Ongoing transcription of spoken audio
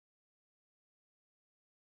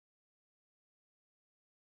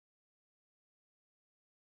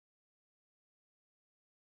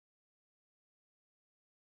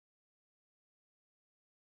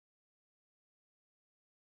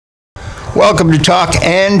Welcome to Talk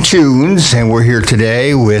and Tunes, and we're here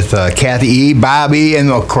today with Kathy E., Bobby, and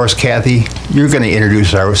of course, Kathy, you're going to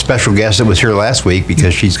introduce our special guest that was here last week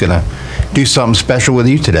because she's going to do something special with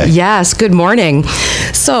you today. Yes, good morning.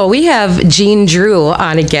 So we have Jean Drew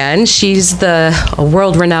on again. She's the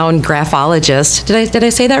world-renowned graphologist. Did I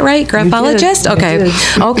say that right? Graphologist? Okay.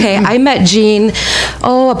 Okay. I met Jean,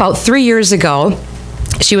 about 3 years ago.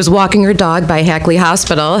 She was walking her dog by Hackley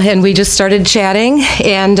Hospital, and we just started chatting,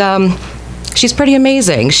 and she's pretty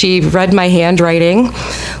amazing. She read my handwriting,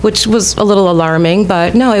 which was a little alarming,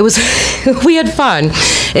 but no, it was, we had fun.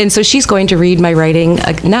 And so she's going to read my writing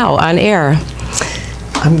now on air.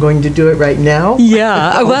 I'm going to do it right now?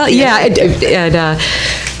 Yeah, well, yeah, and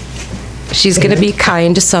she's going to be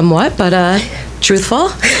kind somewhat, but truthful.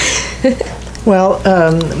 Well,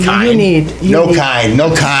 you need... No kind, no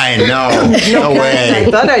way.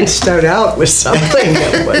 I thought I'd start out with something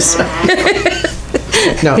that was...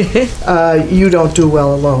 No, you don't do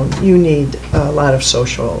well alone. You need a lot of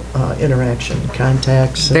social interaction,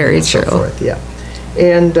 contacts, and so forth. Yeah,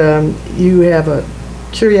 and you have a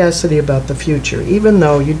curiosity about the future, even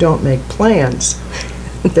though you don't make plans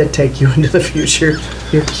that take you into the future.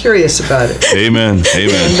 You're curious about it. Amen.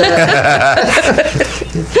 Amen.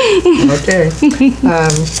 And, okay.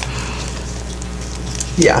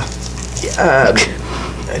 Yeah.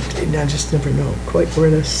 I just never know quite where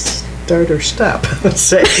to start or stop.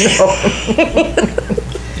 Say no.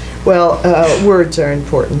 Well, words are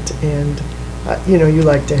important, and you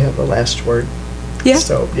like to have the last word. Yeah.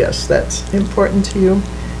 So yes, that's important to you,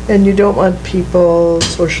 and you don't want people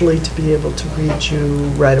socially to be able to read you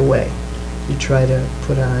right away. You try to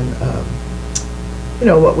put on,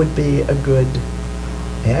 what would be a good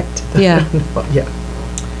act. Yeah. Yeah.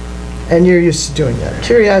 And you're used to doing that.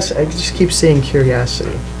 Curiosity. I just keep saying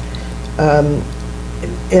curiosity.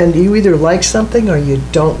 And you either like something or you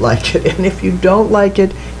don't like it. And if you don't like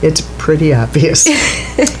it, it's pretty obvious.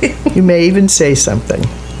 You may even say something.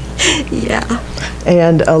 Yeah.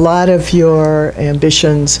 And a lot of your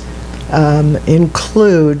ambitions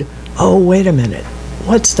include, oh, wait a minute,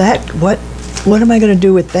 what's that? What am I going to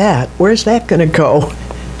do with that? Where's that going to go?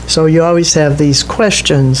 So you always have these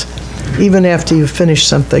questions, even after you finish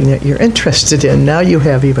something that you're interested in. Now you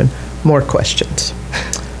have even more questions.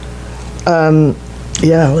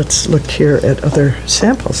 Yeah, let's look here at other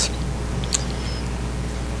samples.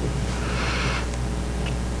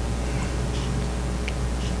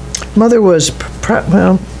 Mother was,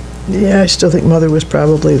 I still think Mother was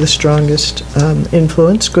probably the strongest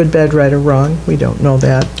influence. Good, bad, right, or wrong. We don't know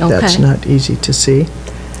that. Okay. That's not easy to see.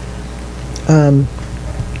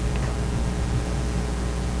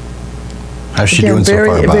 How's she doing so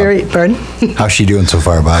far, Bob? Pardon? How's she doing so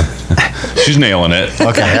far, Bob? She's nailing it.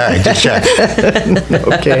 Okay, all right, just check.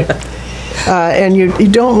 Okay. And you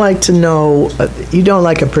don't like to know, you don't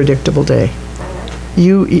like a predictable day.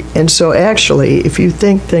 And so actually, if you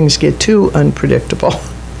think things get too unpredictable,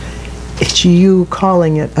 it's you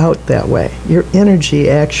calling it out that way. Your energy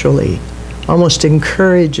actually almost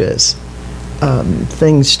encourages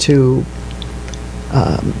things to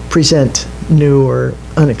present new or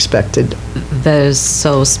unexpected. That is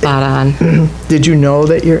so spot on. Did you know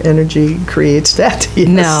that your energy creates that? Yes.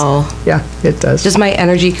 No. Yeah, it does. Does my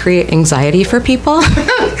energy create anxiety for people?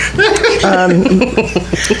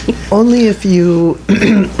 Only if you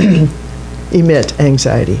emit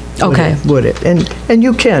anxiety. Okay. Would it? And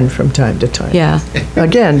you can from time to time. Yeah.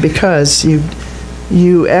 Again, because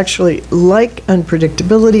you actually like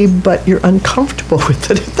unpredictability, but you're uncomfortable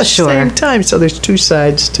with it at the same time. So there's two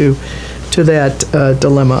sides to that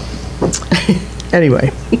dilemma.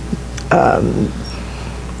 Anyway,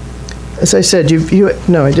 as I said,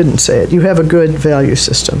 no, I didn't say it. You have a good value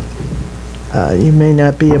system. You may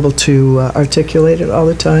not be able to articulate it all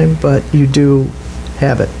the time, but you do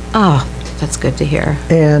have it. Oh, that's good to hear.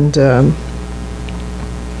 And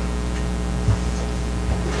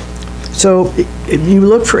so you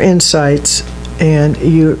look for insights, and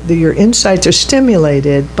your insights are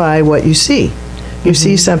stimulated by what you see. You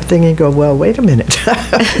see something and go, well, wait a minute.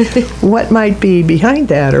 What might be behind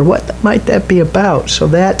that, or what might that be about? So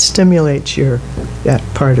that stimulates that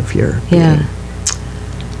part of your being.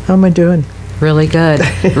 How am I doing? Really good.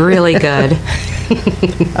 Really good.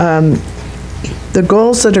 The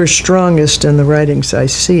goals that are strongest in the writings I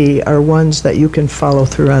see are ones that you can follow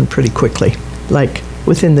through on pretty quickly, like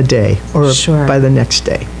within the day or by the next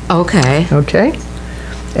day. Okay. Okay?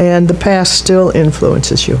 And the past still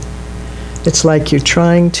influences you. It's like you're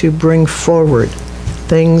trying to bring forward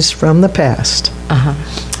things from the past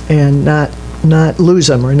and not lose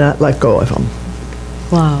them or not let go of them.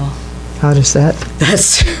 Wow. How does that?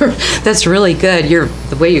 That's really good.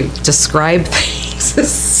 The way you describe things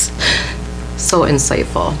is so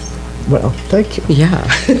insightful. Well, thank you. Yeah.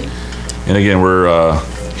 And again, we're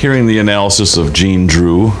hearing the analysis of Jean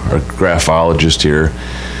Drew, our graphologist here,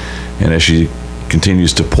 and as she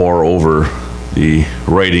continues to pore over the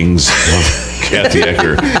writings of Kathy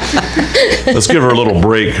Ecker, let's give her a little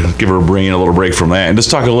break, give her a little break from that, and let's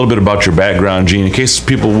talk a little bit about your background, Jean, in case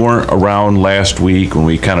people weren't around last week when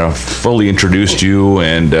we kind of fully introduced you,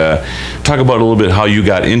 and talk about a little bit how you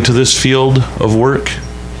got into this field of work.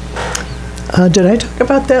 Did I talk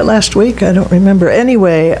about that last week? I don't remember.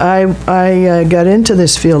 Anyway, I got into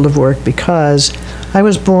this field of work because I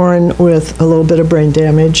was born with a little bit of brain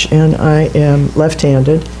damage, and I am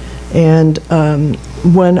left-handed. And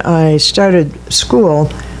when I started school,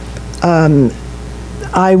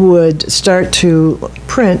 I would start to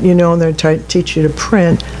print, and they'd teach you to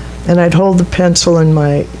print, and I'd hold the pencil in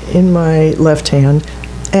my left hand,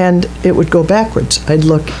 and it would go backwards. I'd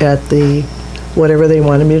look at whatever they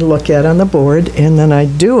wanted me to look at on the board, and then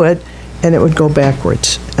I'd do it, and it would go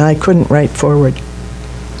backwards. And I couldn't write forward.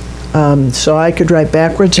 So I could write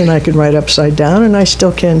backwards, and I could write upside down, and I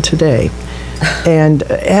still can today. And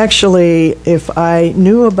actually, if I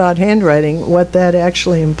knew about handwriting, what that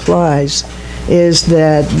actually implies is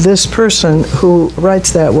that this person who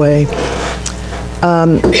writes that way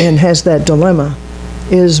and has that dilemma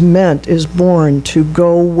is born to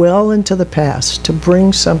go well into the past, to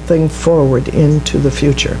bring something forward into the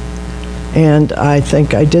future. And I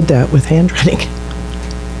think I did that with handwriting.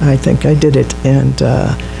 I think I did it. And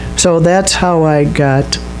so that's how I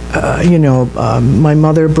got, my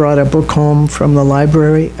mother brought a book home from the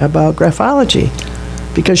library about graphology,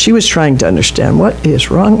 because she was trying to understand what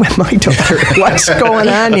is wrong with my daughter, what's going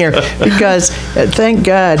on here. Because thank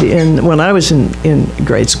God, when I was in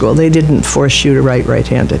grade school, they didn't force you to write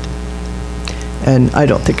right-handed. And I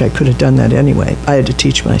don't think I could have done that anyway. I had to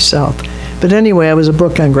teach myself. But anyway, I was a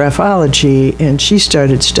book on graphology, and she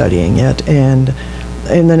started studying it. And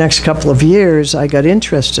in the next couple of years, I got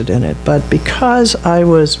interested in it. But because I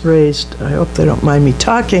was raised, I hope they don't mind me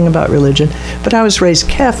talking about religion, but I was raised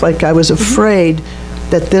Catholic, I was afraid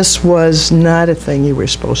that this was not a thing you were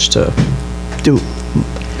supposed to do.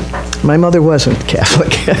 My mother wasn't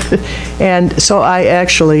Catholic. And so I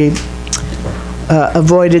actually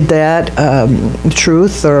avoided that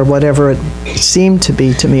truth, or whatever it seemed to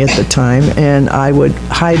be to me at the time, and I would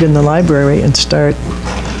hide in the library and start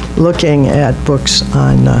looking at books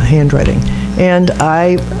on handwriting. And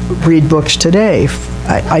I read books today.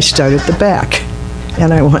 I start at the back,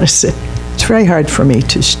 and I want to say, it's very hard for me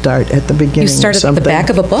to start at the beginning. You start at the back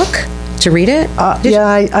of a book to read it? Yeah,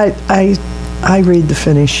 I read the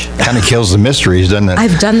finish. Kind of kills the mysteries, doesn't it?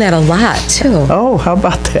 I've done that a lot, too. Oh, how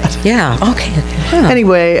about that? Yeah, okay. Huh.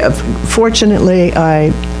 Anyway, fortunately,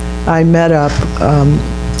 I met up.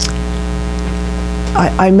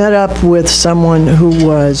 I met up with someone who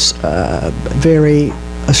was very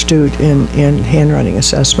astute in handwriting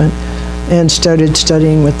assessment, and started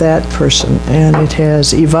studying with that person. And it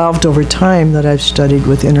has evolved over time that I've studied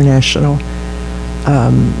with international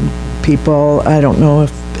people. I don't know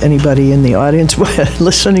if anybody in the audience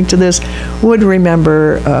listening to this would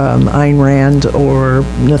remember Ayn Rand or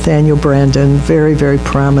Nathaniel Branden, very, very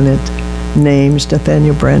prominent names.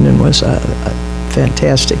 Nathaniel Branden was a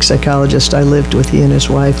fantastic psychologist. I lived with he and his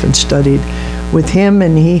wife and studied with him,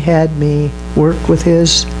 and he had me work with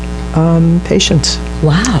his patients.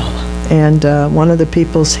 Wow. And one of the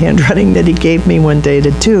people's handwriting that he gave me one day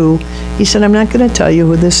to do, he said, I'm not going to tell you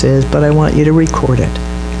who this is, but I want you to record it.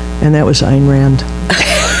 And that was Ayn Rand.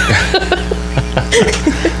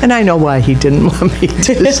 And I know why he didn't want me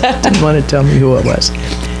to, didn't want to tell me who it was.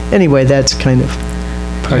 Anyway, that's kind of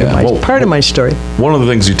part of my story. One of the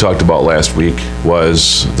things you talked about last week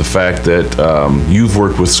was the fact that you've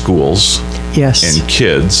worked with schools. Yes. And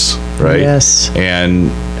kids, right? Yes.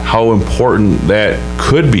 And how important that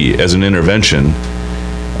could be as an intervention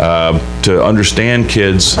to understand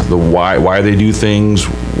kids, the why they do things,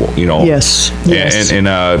 Yes. Yes. And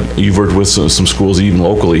you've worked with some schools even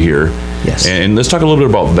locally here. Yes. And let's talk a little bit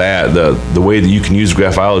about that, the way that you can use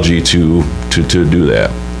graphology to do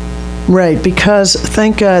that. Right, because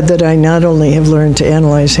thank God that I not only have learned to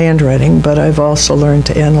analyze handwriting, but I've also learned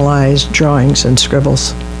to analyze drawings and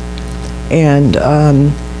scribbles. And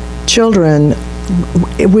children,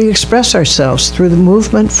 we express ourselves through the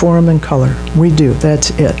movement, form, and color. We do, that's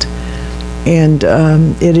it. And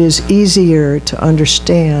it is easier to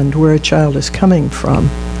understand where a child is coming from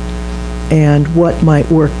and what might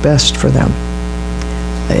work best for them.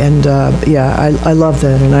 And yeah, I love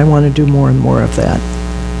that, and I want to do more and more of that.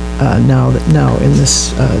 now in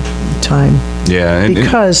this time. Yeah,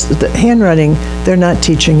 Because the handwriting, they're not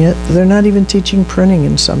teaching it. They're not even teaching printing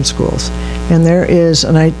in some schools. And there is,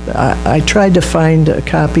 and I tried to find a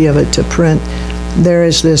copy of it to print. There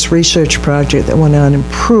is this research project that went on and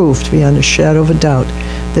proved beyond a shadow of a doubt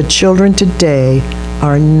that children today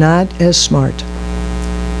are not as smart,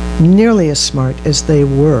 nearly as smart as they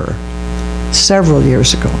were several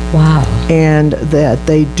years ago. Wow. And that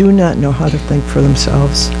they do not know how to think for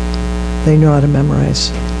themselves. They know how to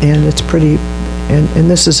memorize. And it's pretty, and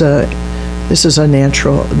this is a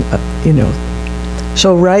natural,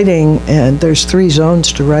 So writing, and there's 3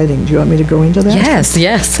 zones to writing. Do you want me to go into that?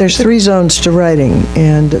 Yes. There's 3 zones to writing,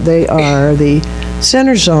 and they are the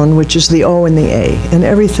center zone, which is the O and the A, and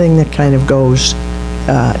everything that kind of goes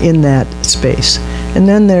in that space. And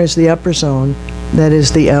then there's the upper zone, that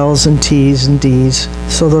is the L's and T's and D's,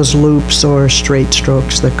 so those loops or straight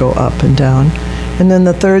strokes that go up and down. And then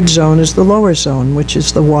the third zone is the lower zone, which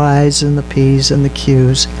is the Y's and the P's and the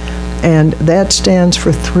Q's. And that stands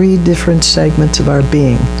for 3 different segments of our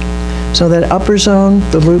being. So that upper zone,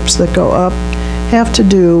 the loops that go up, have to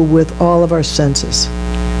do with all of our senses.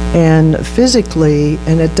 And physically,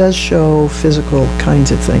 and it does show physical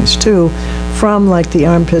kinds of things too, from like the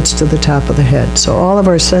armpits to the top of the head. So all of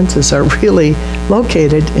our senses are really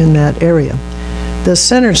located in that area. The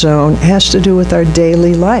center zone has to do with our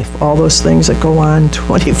daily life, all those things that go on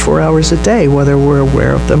 24 hours a day, whether we're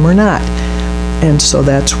aware of them or not. And so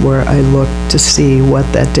that's where I look to see what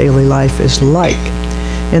that daily life is like.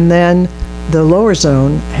 And then the lower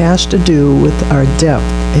zone has to do with our depth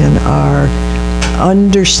and our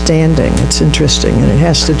understanding. It's interesting, and it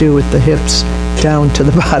has to do with the hips down to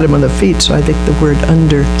the bottom of the feet. So I think the word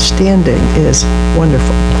understanding is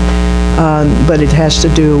wonderful. But it has to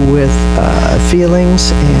do with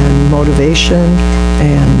feelings and motivation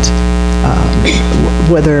and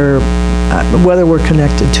whether we're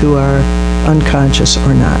connected to our unconscious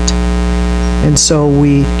or not. And so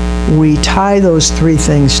we tie those 3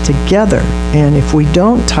 things together, and if we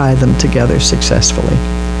don't tie them together successfully,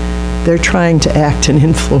 they're trying to act and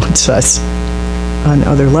influence us on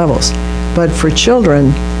other levels. But for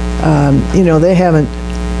children,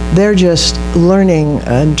 they're just learning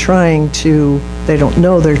and they don't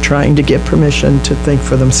know they're trying to get permission to think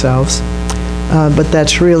for themselves. But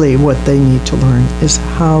that's really what they need to learn, is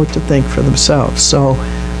how to think for themselves. So,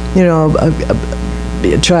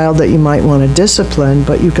 a child that you might want to discipline,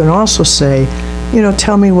 but you can also say,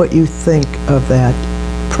 tell me what you think of that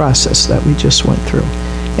process that we just went through.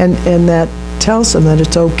 And that tells them that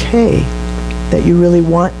it's okay, that you really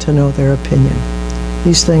want to know their opinion.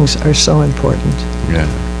 These things are so important. Yeah.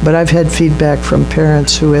 But I've had feedback from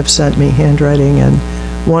parents who have sent me handwriting, and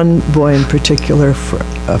one boy in particular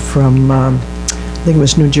from I think it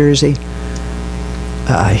was New Jersey.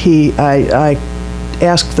 I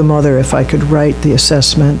asked the mother if I could write the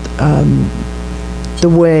assessment the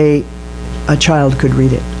way a child could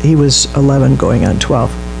read it. He was 11 going on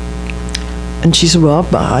 12. And she said, well,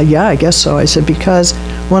 yeah, I guess so. I said, because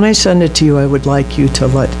when I send it to you, I would like you to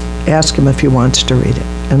ask him if he wants to read it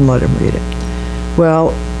and let him read it.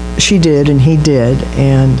 Well, she did, and he did,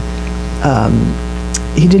 and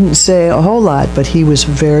he didn't say a whole lot, but he was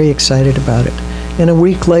very excited about it. And a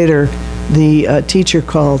week later, the teacher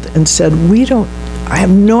called and said, I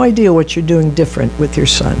have no idea what you're doing different with your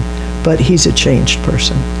son, but he's a changed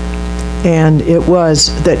person. And it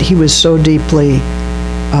was that he was so deeply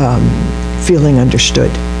feeling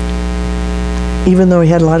understood. Even though he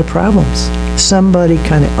had a lot of problems, somebody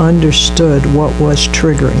kind of understood what was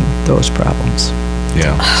triggering those problems.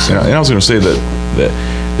 Yeah, and I was going to say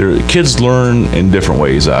that kids learn in different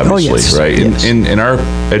ways, obviously, yes, right? yes. And our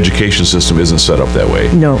education system isn't set up that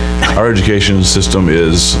way. No. Our education system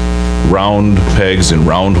is round pegs and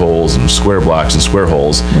round holes and square blocks and square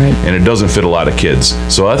holes, right. And it doesn't fit a lot of kids.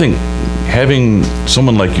 So I think having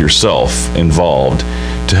someone like yourself involved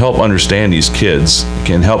to help understand these kids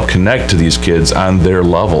can help connect to these kids on their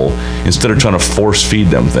level instead of trying to force feed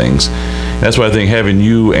them things. That's why I think having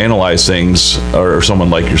you analyze things, or someone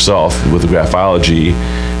like yourself with the graphology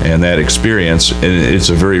and that experience, and it's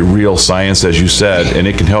a very real science, as you said, and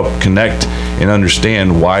it can help connect and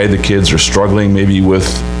understand why the kids are struggling maybe with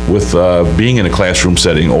being in a classroom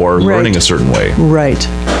setting or right. learning a certain way. Right.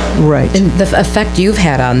 And the effect you've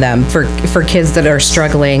had on them for kids that are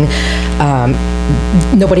struggling,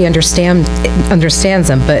 nobody understands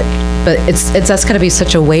them, but that's going to be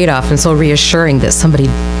such a weight off and so reassuring that somebody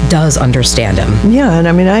does understand them. Yeah, and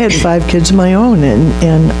I mean, I had 5 kids of my own,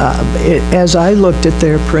 and as I looked at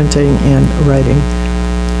their printing and writing,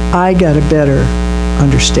 I got a better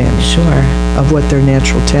understanding of what their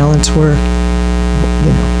natural talents were,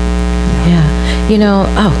 Yeah.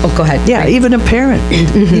 Go ahead. Yeah, even a parent.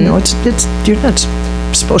 You know, it's you're not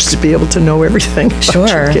supposed to be able to know everything about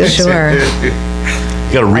your kids. Sure.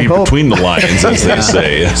 You got to read between the lines, as they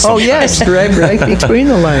say. Oh, yes, right between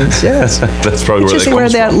the lines, yes. That's probably where Just that where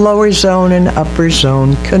comes that from. lower zone and upper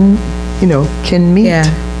zone can meet.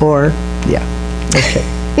 Yeah. Or, okay.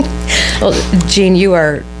 Well, Jean, you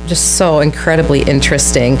are just so incredibly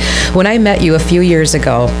interesting. When I met you a few years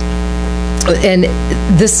ago, and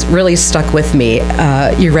this really stuck with me,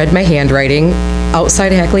 you read my handwriting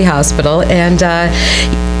outside Hackley Hospital, and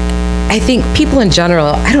I think people in general,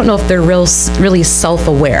 I don't know if they're really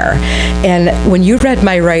self-aware. And when you read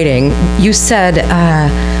my writing, you said,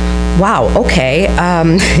 wow, okay,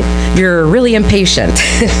 you're really impatient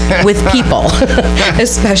with people,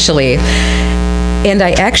 especially. And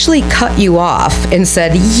I actually cut you off and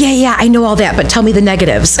said, yeah, I know all that, but tell me the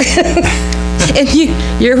negatives. And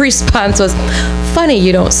your response was, funny,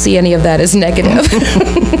 you don't see any of that as negative.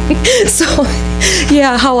 So,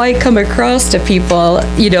 yeah, how I come across to people,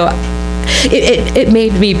 it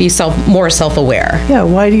made me be more self-aware. Yeah,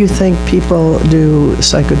 why do you think people do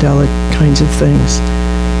psychedelic kinds of things?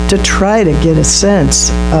 To try to get a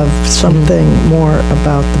sense of something more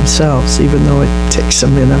about themselves, even though it takes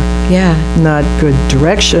them in a not good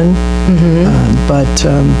direction.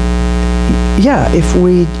 If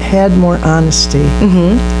we had more honesty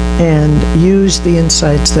and used the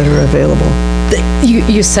insights that are available.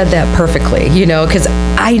 You said that perfectly, because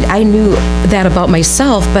I knew that about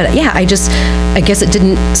myself, but yeah, I guess it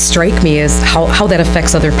didn't strike me as how that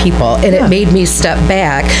affects other people, and it made me step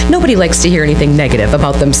back. Nobody likes to hear anything negative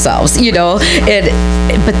about themselves, but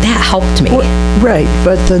that helped me. Right,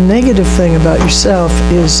 but the negative thing about yourself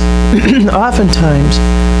is oftentimes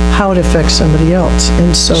how it affects somebody else,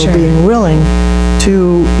 and so being willing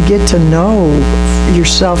to get to know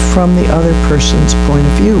yourself from the other person's point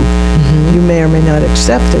of view. You may or may not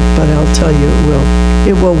accept it, but I'll tell you,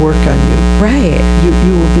 it will work on you. Right.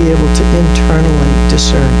 You will be able to internally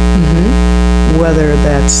discern whether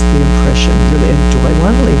that's the impression, really, and do I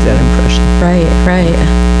want to leave that impression? Right.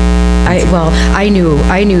 I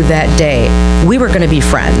knew that day we were going to be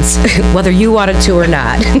friends, whether you wanted to or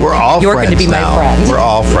not. We're all You're friends going to be now. my friend. We're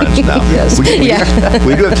all friends now. Yes. We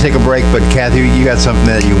do have to take a break, but Kathy, you got something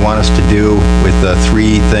that you want us to do with the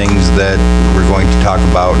 3 things that we're going to talk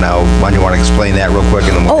about now. Why don't you want to explain that real quick,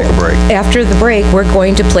 and then we'll take a break? After the break, we're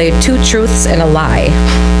going to play 2 truths and a lie.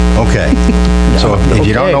 Okay. So if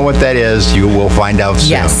you don't know what that is, you will find out soon.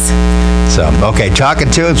 Yes. So, okay, Talking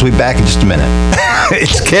Tunes, we'll be back in just a minute.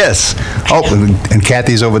 It's KISS. Oh, and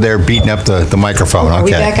Kathy's over there beating up the microphone. Okay. Are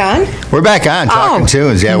we back on? We're back on, Talking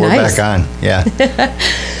Tunes. Yeah, we're nice. back on. Yeah.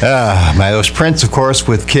 That was Prince, of course,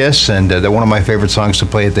 with KISS, and they're one of my favorite songs to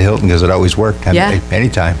play at the Hilton because it always worked.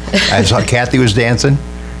 Anytime. I saw Kathy was dancing.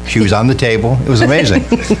 She was on the table. It was amazing.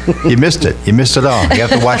 You missed it. You missed it all. You have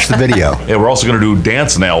to watch the video. Yeah, we're also going to do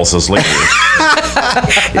dance analysis later.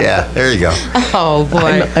 Yeah, there you go. Oh,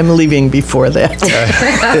 boy. I'm leaving before that.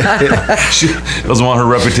 She doesn't want her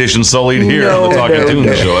reputation sullied here on the Talking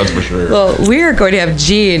Tunes show, that's for sure. Well, we are going to have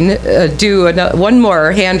Jean do one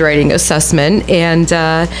more handwriting assessment, and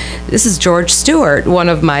this is George Stewart, one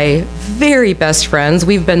of my very best friends.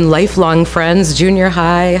 We've been lifelong friends, junior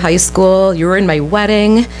high, high school. You were in my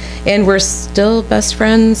wedding, and we're still best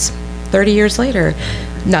friends 30 years later.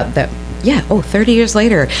 30 years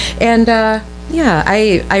later. And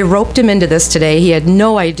I roped him into this today. He had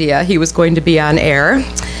no idea he was going to be on air,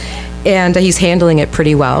 and he's handling it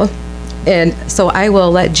pretty well. And so I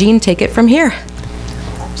will let Jean take it from here.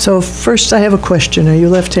 So first I have a question. Are you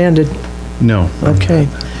left-handed? No. Okay.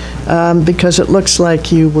 Because it looks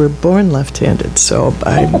like you were born left-handed, so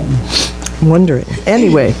I'm wondering.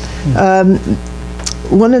 Anyway,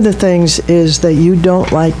 one of the things is that you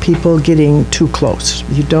don't like people getting too close.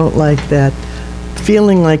 You don't like that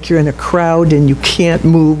feeling like you're in a crowd and you can't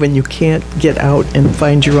move and you can't get out and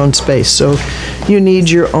find your own space. So you need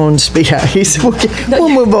your own space. Yeah, we'll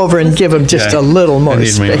move over and give him just a little more I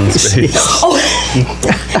need my own space.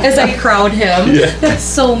 space. As I crowd him. Yeah. That's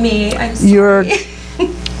so me. I'm sorry.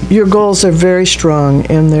 Your goals are very strong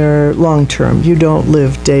and they're long-term. You don't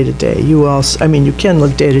live day to day. You can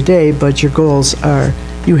live day to day, but your goals are,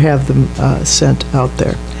 you have them sent out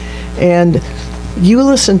there. And you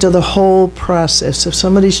listen to the whole process. If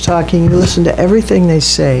somebody's talking, you listen to everything they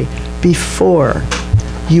say before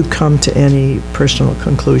you come to any personal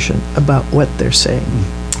conclusion about what they're saying.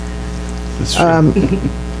 That's true.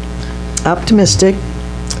 Optimistic,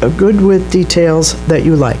 good with details that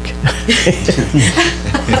you like.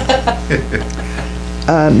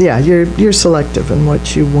 You're selective in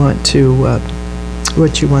what you want to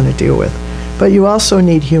deal with. But you also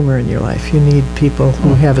need humor in your life. You need people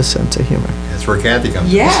who have a sense of humor. That's where Kathy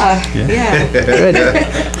comes in. Yeah. Good.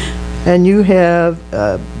 And you have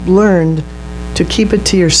learned to keep it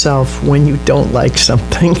to yourself when you don't like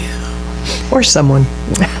something or someone.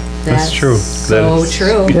 That's true. So That is-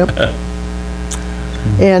 true. Yep.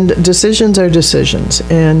 And decisions are decisions.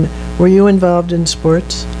 And were you involved in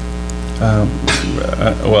sports?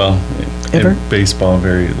 Well, Ever? in baseball,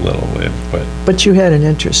 very little, but But you had an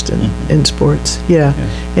interest in sports, yeah.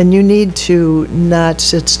 And you need to not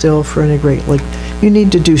sit still for any great, like, you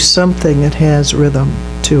need to do something that has rhythm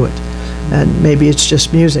to it. And maybe it's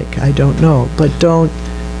just music, I don't know. But don't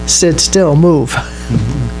sit still, move.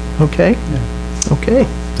 Okay? Okay.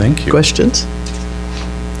 thank you. Questions?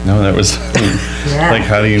 No, that was, like,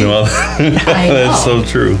 how do you know all that? I That's know. so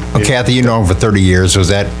true. Well, Kathy, you know him for 30 years. Was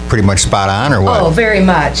that pretty much spot on, or what? Oh, very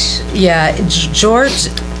much. Yeah, George,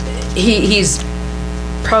 he's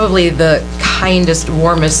probably the kindest,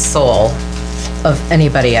 warmest soul of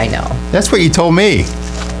anybody I know. That's what you told me.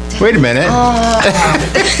 Wait a minute. I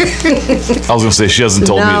was gonna say, she hasn't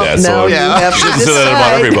told me that, so Now you Yeah. have she to doesn't say that about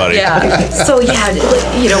decide. everybody. Yeah. So yeah,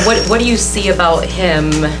 you know, what do you see about him?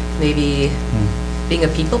 Maybe being a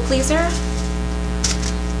people pleaser?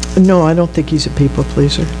 No, I don't think he's a people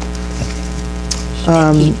pleaser.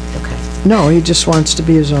 Okay. No, he just wants to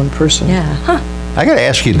be his own person. Yeah. Huh. I got to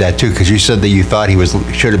ask you that too, because you said that you thought he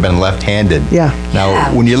should have been left-handed. Yeah. Now,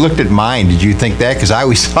 Yeah. when you looked at mine, did you think that? Because I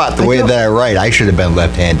always thought the I way don't- that I write, I should have been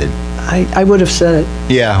left-handed. I would have said it.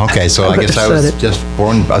 Yeah. Okay. So I would guess I have was said it. just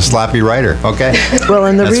born a sloppy writer. Okay. Well,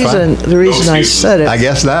 and the That's fine. reason I excuses. said it I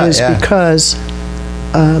guess not, is yeah. because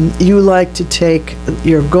you like to take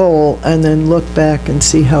your goal and then look back and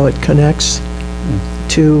see how it connects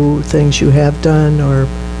to things you have done or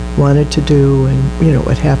wanted to do, and you know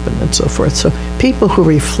what happened and so forth. So people who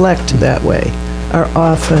reflect that way are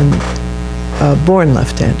often born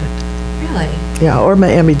left-handed. Really? Yeah, or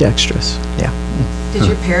ambidextrous. Yeah. Did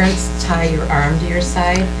your parents tie your arm to your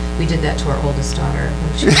side? We did that to our oldest daughter.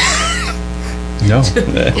 When she, No.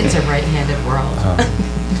 it's a right-handed world.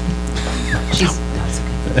 That's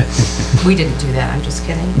okay. We didn't do that. I'm just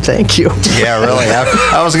kidding. Thank you. Yeah. Really.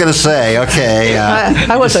 I was going to say. Okay.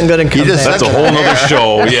 I wasn't going to come just back. That's a whole nother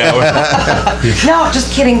show, yeah. No,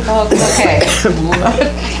 just kidding, folks. Okay.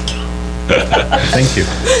 Thank you.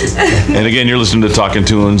 And again, you're listening to Talkin'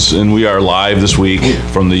 Tunes, and we are live this week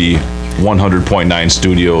from the 100.9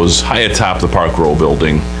 studios, high atop the Park Row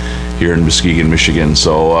building here in Muskegon, Michigan.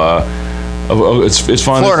 So it's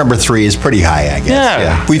fun. Floor number 3 is pretty high, I guess.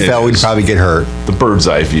 Yeah, We it felt we'd is. probably get hurt. The bird's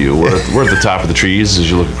eye view. We're at the top of the trees as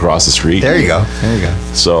you look across the street. There you go. There you go.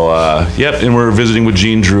 So, yep, and we're visiting with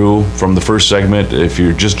Jean Drew from the first segment. If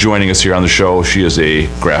you're just joining us here on the show, she is a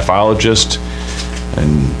graphologist,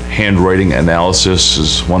 and handwriting analysis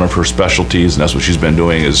is one of her specialties, and that's what she's been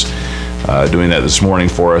doing, is doing that this morning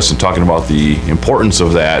for us and talking about the importance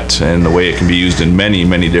of that and the way it can be used in many,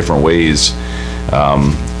 many different ways,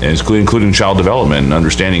 and including child development and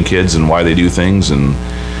understanding kids and why they do things, and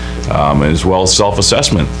as well as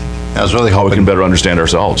self-assessment. I was really How we hoping can better understand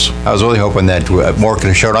ourselves. I was really hoping that more could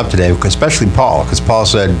have showed up today, especially Paul, because Paul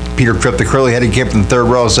said Peter Tripp, the curly-headed kid from the third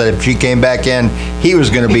row, said if she came back in, he was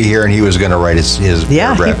going to be here and he was going to write his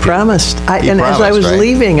Yeah, paragraph. he promised. He And as I promised, was right?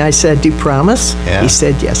 leaving, I said, "Do you promise?" Yeah. He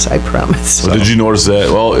said, "Yes, I promise." Well, did you notice that?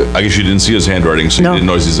 Well, I guess you didn't see his handwriting, so No. you didn't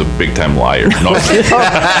notice he's a big-time liar. No,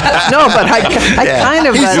 No, but I kind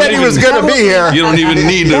of. He said he was going to be here. you don't even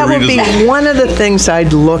need to That read would his. be one of the things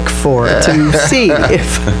I'd look for to see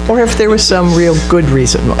if there was some real good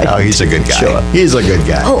reason why. Oh, he's a good Show guy. up. He's a good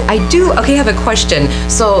guy. Oh, I do. Okay, I have a question.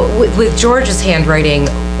 So with George's handwriting,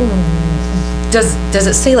 does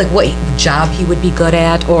it say like what job he would be good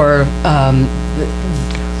at, or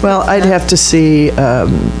Well, I'd have to see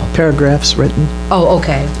paragraphs written, oh,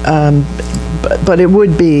 okay. but it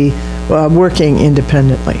would be working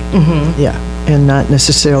independently. Yeah, and not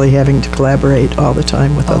necessarily having to collaborate all the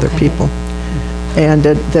time with other Okay. people. And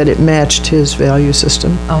that it matched his value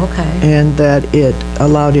system, Oh, okay. and that it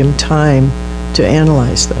allowed him time to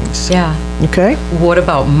analyze things. Yeah. Okay? What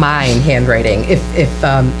about mine handwriting? If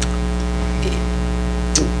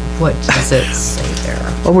what does it say there?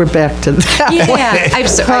 Well, we're back to that. Yeah, I'm Oh,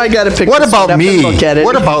 sorry. I got to pick What this about one up and me? look at it.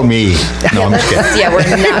 What about me? No, I'm just kidding. Yeah, we're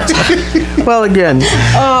not. Well, again,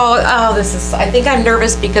 Oh, this is. I think I'm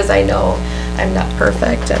nervous because I know I'm not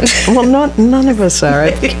perfect. And well, none of us are.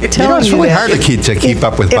 I'm You know, telling it's you really that. hard to keep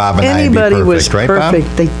up with If Bob and I and be anybody was perfect, right, Bob?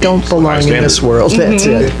 perfect, they don't belong in standard. this world. That's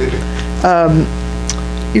it.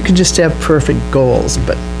 You can just have perfect goals,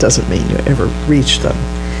 but doesn't mean you ever reach them.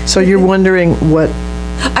 So you're wondering what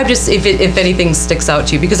I'm just, if anything sticks out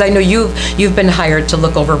to you, because I know you've been hired to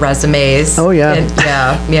look over resumes. Oh, yeah. And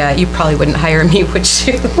yeah, you probably wouldn't hire me, would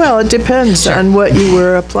you? Well, it depends on what you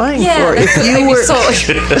were applying for. If you were, so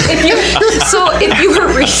if you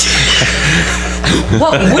were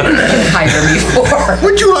what wouldn't you hire me for?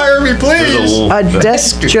 Would you hire me, please? a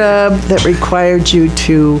desk job that required you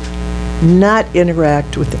to not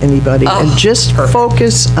interact with anybody and just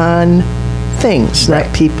focus on things,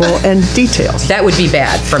 not people, and details. That would be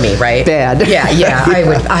bad for me, right? Bad. Yeah, I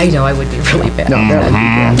would. I know I would be really bad. No,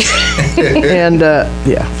 that would be bad. And,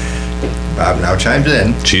 yeah. Bob now chimes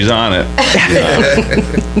in. She's on it.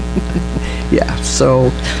 Yeah,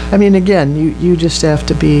 so, I mean, again, you just have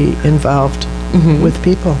to be involved with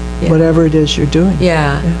people, whatever it is you're doing.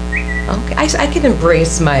 Yeah. Okay. I can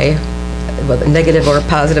embrace my negative or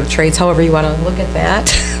positive traits, however you want to look at that,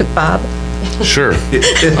 Bob. Sure.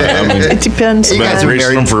 It depends. I've been on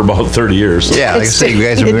racing them for about 30 years. Yeah, like I say, you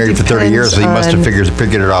guys have been married for 30 years, so you must have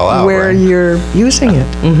figured it all out, where right? you're using it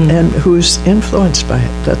and who's influenced by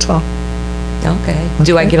it, that's all. Okay.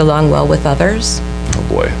 Do I get along well with others? Oh,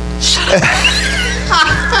 boy.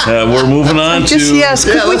 We're moving on Just, to... yes,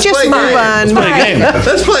 could we let's just play move games. on? Play a game.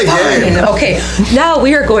 Let's play a game. Okay. Now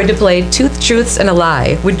we are going to play Tooth, Truths, and a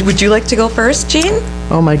Lie. Would you like to go first, Jean?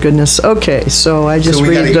 Oh, my goodness. Okay, so I just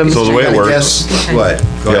read them. So the way it works- Guess what?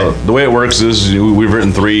 Go Yeah, ahead. the way it works is we've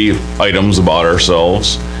written 3 items about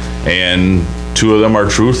ourselves, and 2 of them are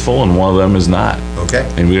truthful and 1 of them is not. Okay.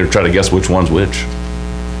 And we're going to try to guess which one's which.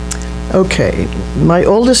 Okay, my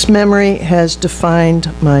oldest memory has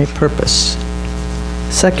defined my purpose.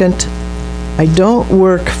 Second, I don't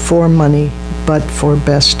work for money, but for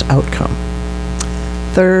best outcome.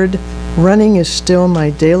 Third, running is still my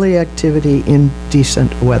daily activity in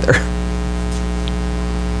decent weather.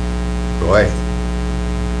 Boy.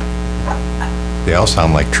 They all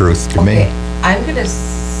sound like truth to me. Okay. I'm going to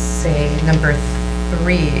say number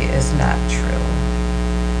 3 is not true.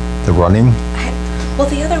 The running? Well,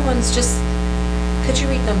 the other one's just. Could you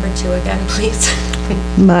read number 2 again, please?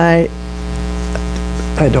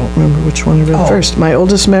 I don't remember which one I read first. My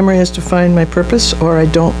oldest memory has defined my purpose, or I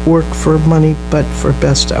don't work for money, but for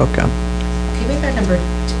best outcome. Okay, maybe our number 2.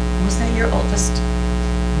 Was that your oldest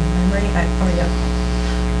memory?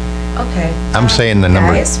 Okay. I'm saying the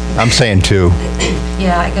number. Guys? I'm saying 2.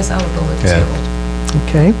 Yeah, I guess I would go with Yeah. 2.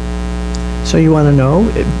 Okay? So you want to know?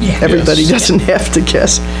 Everybody Yes. doesn't have to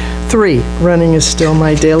guess. 3, running is still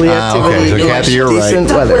my daily activity okay, so in Kathy, you're right. decent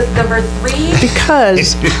Stuck weather. with number 3?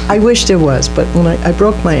 Because I wished it was, but when I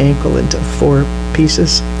broke my ankle into 4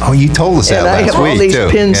 pieces, Oh, you told us that and I last have all week, these too.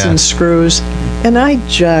 pins Yeah. and screws, and I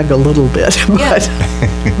jog a little bit, Yeah. but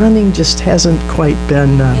running just hasn't quite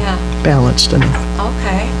been Yeah. balanced enough.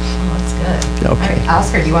 Okay. Oh, that's good. Okay. All right,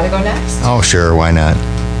 Oscar, do you want to go next? Oh, sure, why not?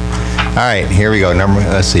 All right, here we go.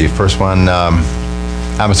 Let's see, first one, I'm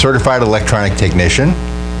a certified electronic technician.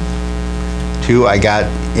 2, I got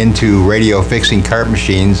into radio fixing cart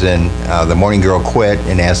machines, and the morning girl quit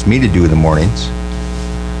and asked me to do the mornings.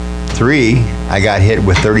 3, I got hit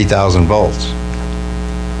with 30,000 volts.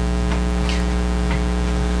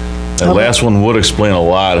 That last one would explain a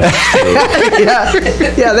lot. Yeah,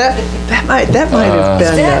 that might have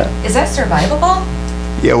been. Is that survivable?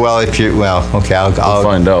 Yeah, well, okay, I'll I'll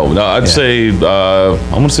find out. No, I'd say, I'm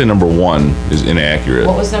going to say number 1 is inaccurate.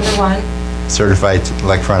 What was number 1? certified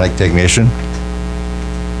electronic technician.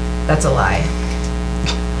 That's a lie.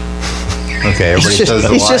 Okay, everybody says a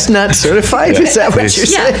He's lie. just not certified, is that what you're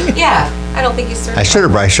saying? Yeah. I don't think he's certified.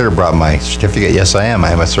 I should have brought my certificate. Yes, I am.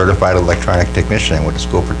 I am a certified electronic technician. I went to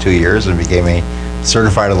school for 2 years and became a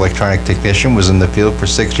certified electronic technician, was in the field for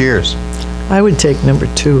 6 years. I would take number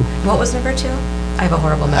 2. What was number 2? I have a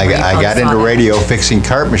horrible memory. I got into radio fixing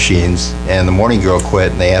cart machines, and the morning girl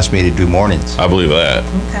quit, and they asked me to do mornings. I believe that.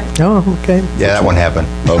 Okay. Oh, okay. Yeah, that one happened.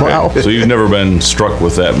 Okay. Wow. So you've never been struck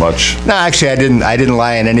with that much. No, actually, I didn't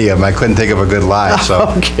lie in any of them. I couldn't think of a good lie. So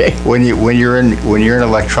Okay. when you're in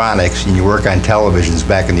electronics and you work on televisions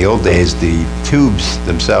back in the old days, the tubes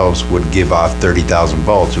themselves would give off 30,000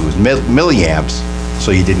 volts. It was milliamps,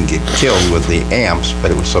 so you didn't get killed with the amps,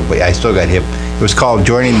 but it was I still got hit. It was called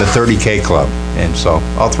joining the 30K club, and so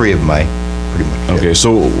all 3 of them I pretty much did. Okay,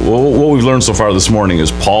 so what we've learned so far this morning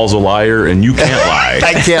is Paul's a liar and you can't lie.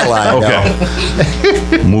 I can't lie. no.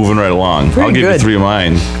 Okay. Moving right along. Pretty I'll give good. you 3 of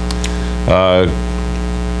mine.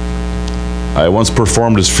 I once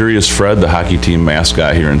performed as Furious Fred, the hockey team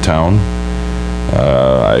mascot here in town.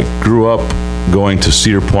 I grew up going to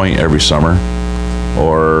Cedar Point every summer,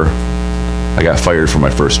 or I got fired from my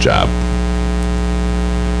first job.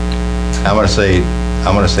 I'm gonna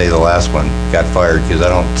say the last one. Got fired because I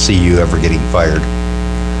don't see you ever getting fired.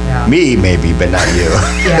 Yeah. Me, maybe, but not you.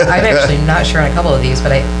 Yeah, I'm actually not sure on a couple of these,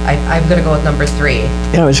 but I'm going to go with number 3.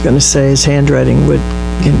 I was going to say his handwriting would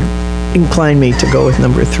incline me to go with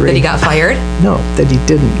number 3. That he got fired? No, that he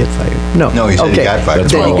didn't get fired. No. No, he said he got fired.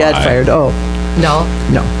 That's That he a got lie. fired. Oh, No?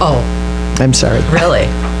 no. Oh, I'm sorry. really?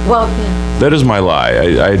 Well, That is my lie.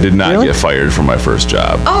 I did not Really? get fired from my first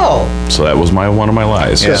job. oh, So that was one of my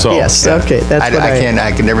lies. Yeah. So Yes, okay, that's what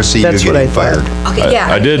I can never see you that's what I getting thought. fired. okay,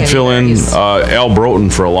 yeah. I did can't fill either. in He's- Al Broughton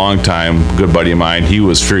for a long time, good buddy of mine. He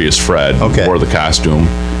was Furious Fred, Okay. wore the costume.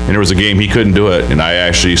 And there was a game he couldn't do it, and I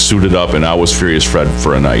actually suited up, and I was Furious Fred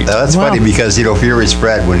for a night. That's Wow. funny because, Furious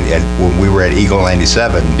Fred, when we were at Eagle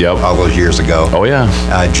 97 Yep. all those years ago, Oh, yeah.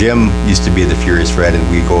 Jim used to be the Furious Fred, and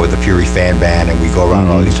we go with the Fury Fan Band, and we go around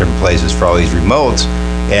all these different places for all these remotes.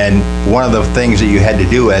 And one of the things that you had to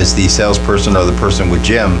do as the salesperson or the person with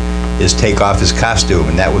Jim is take off his costume,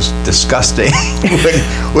 and that was disgusting.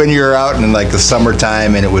 when you're out in like the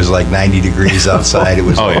summertime and it was like 90 degrees outside, it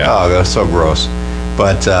was Oh, yeah. that was so gross.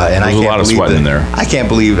 But and I There's a can't lot of believe sweating in there. I can't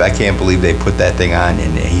believe they put that thing on,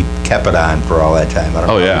 and he kept it on for all that time. I don't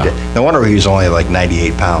Oh, know how yeah. he did. No wonder he was only like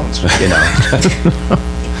 98 pounds,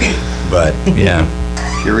 But yeah,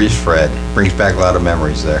 Furious Fred brings back a lot of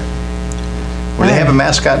memories there. Well, they have a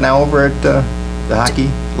mascot now over at the hockey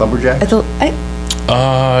Lumberjack. Yeah.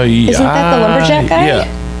 Isn't that the lumberjack guy? Yeah.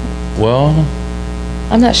 Well,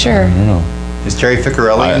 I'm not sure. I don't know. Is Terry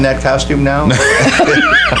Ficcarelli in that costume now? I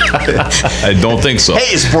don't think so.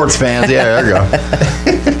 Hey, sports fans! Yeah, there you go.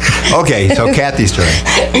 Okay, so Kathy's turn.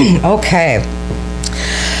 Okay.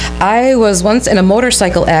 I was once in a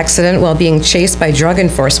motorcycle accident while being chased by drug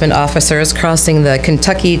enforcement officers crossing the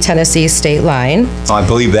Kentucky-Tennessee state line. Oh, I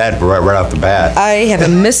believe that right off the bat. I have a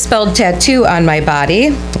misspelled tattoo on my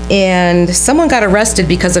body, and someone got arrested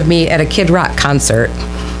because of me at a Kid Rock concert.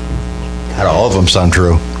 God, all of them sound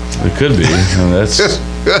true. It could be. And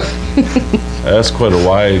that's quite a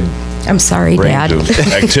wide I'm sorry, range Dad. of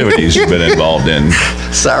activities you've been involved in.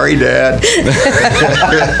 Sorry, Dad.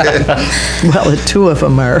 Well, the two of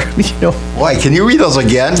them are, Why? Can you read those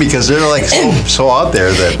again? Because they're like so out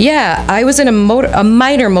there that. Yeah, I was in a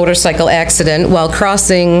minor motorcycle accident while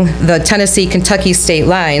crossing the Tennessee-Kentucky state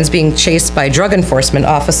lines, being chased by drug enforcement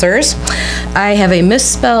officers. I have a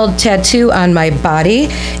misspelled tattoo on my body,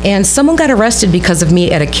 and someone got arrested because of me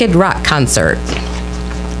at a Kid Rock concert.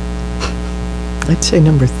 I'd say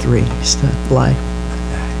number 3 is the lie.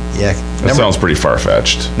 Yeah. That sounds pretty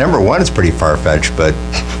far-fetched. Number 1 is pretty far-fetched, but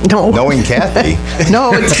No. knowing Kathy,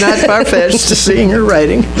 No, it's not far-fetched to seeing her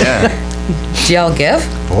writing. yeah, Do y'all give?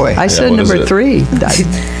 boy. I said what is number it? 3. I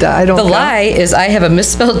don't The count. lie is I have a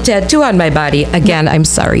misspelled tattoo on my body. Again, I'm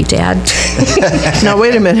sorry, Dad. Now,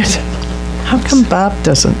 wait a minute. How come Bob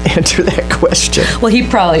doesn't answer that question? Well,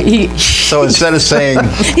 So instead of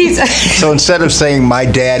saying, my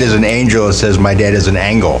dad is an angel, it says my dad is an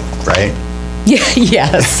angle, right?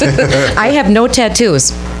 yes. I have no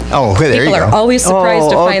tattoos. Oh, okay, there People you are go. always surprised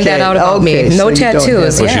to find that okay, out about okay, me. so No you don't have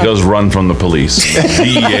tattoos. it. But she Yeah. does run from the police.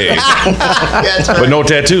 DEA. But no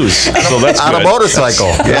tattoos. So that's On good. a motorcycle,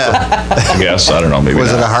 yeah. I guess. I don't know. Maybe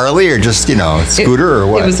Was it not. a Harley or just, scooter or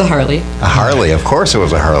what? It was a Harley. A Harley, of course it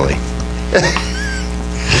was a Harley.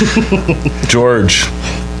 George,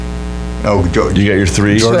 Oh, George. you got your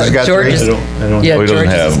 3? George has got George 3? is- I don't. Yeah, Oh, he doesn't George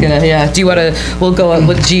is have gonna. Yeah. Do you want to? We'll go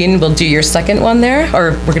with Gene. We'll do your second one there,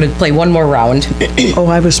 or we're gonna play one more round. Oh,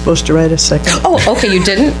 I was supposed to write a second. Oh, okay. You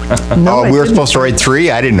didn't. No, Oh, I we were didn't. supposed to write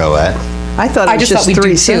 3? I didn't know that. I thought I it was just thought just we'd do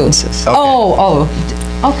 3 two. sentences. Oh.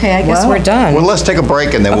 Okay. I guess Wow. we're done. Well, let's take a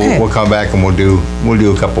break and then Okay. we'll come back and we'll do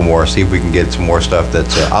a couple more, see if we can get some more stuff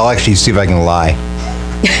that's, I'll actually see if I can lie.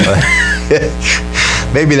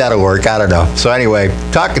 Maybe that'll work, I don't know. So anyway,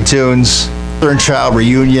 Talking Tunes, Southern Child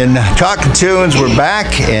Reunion. Talking Tunes, we're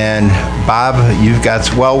back, and Bob, you've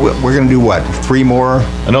got, we're gonna do what, 3 more?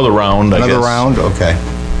 Another round, I guess. Another round? Okay.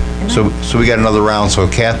 So we got another round, so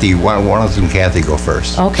Kathy, why don't Kathy go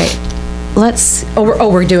first? Okay. Let's.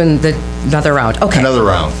 We're doing another round. Okay. Another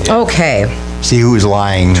round. yeah. Okay. See who's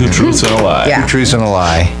lying. 2 truths and a lie. Yeah. 2 truths and a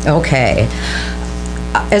lie. Okay.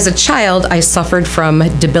 As a child, I suffered from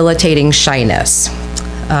debilitating shyness.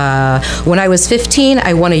 When I was 15,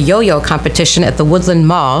 I won a yo-yo competition at the Woodland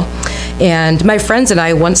Mall, and my friends and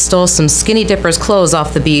I once stole some Skinny Dippers clothes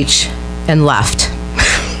off the beach and left.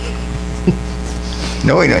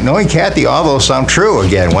 Knowing Kathy, all those sound true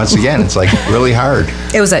again. Once again, it's like really hard.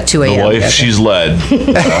 It was at 2 The a.m. life she's led.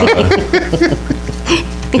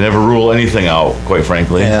 Can never rule anything out, quite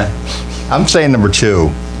frankly. Yeah. I'm saying number 2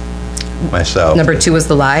 myself. Number 2 was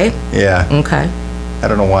the lie? Yeah. Okay. I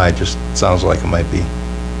don't know why. It just sounds like it might be.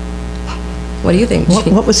 What do you think,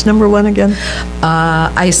 Jean? What was number one again?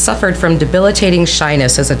 I suffered from debilitating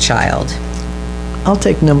shyness as a child. I'll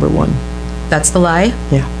take number one. That's the lie?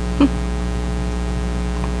 Yeah.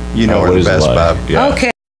 You know What we're is the a best, lie? Bob. Yeah. Okay.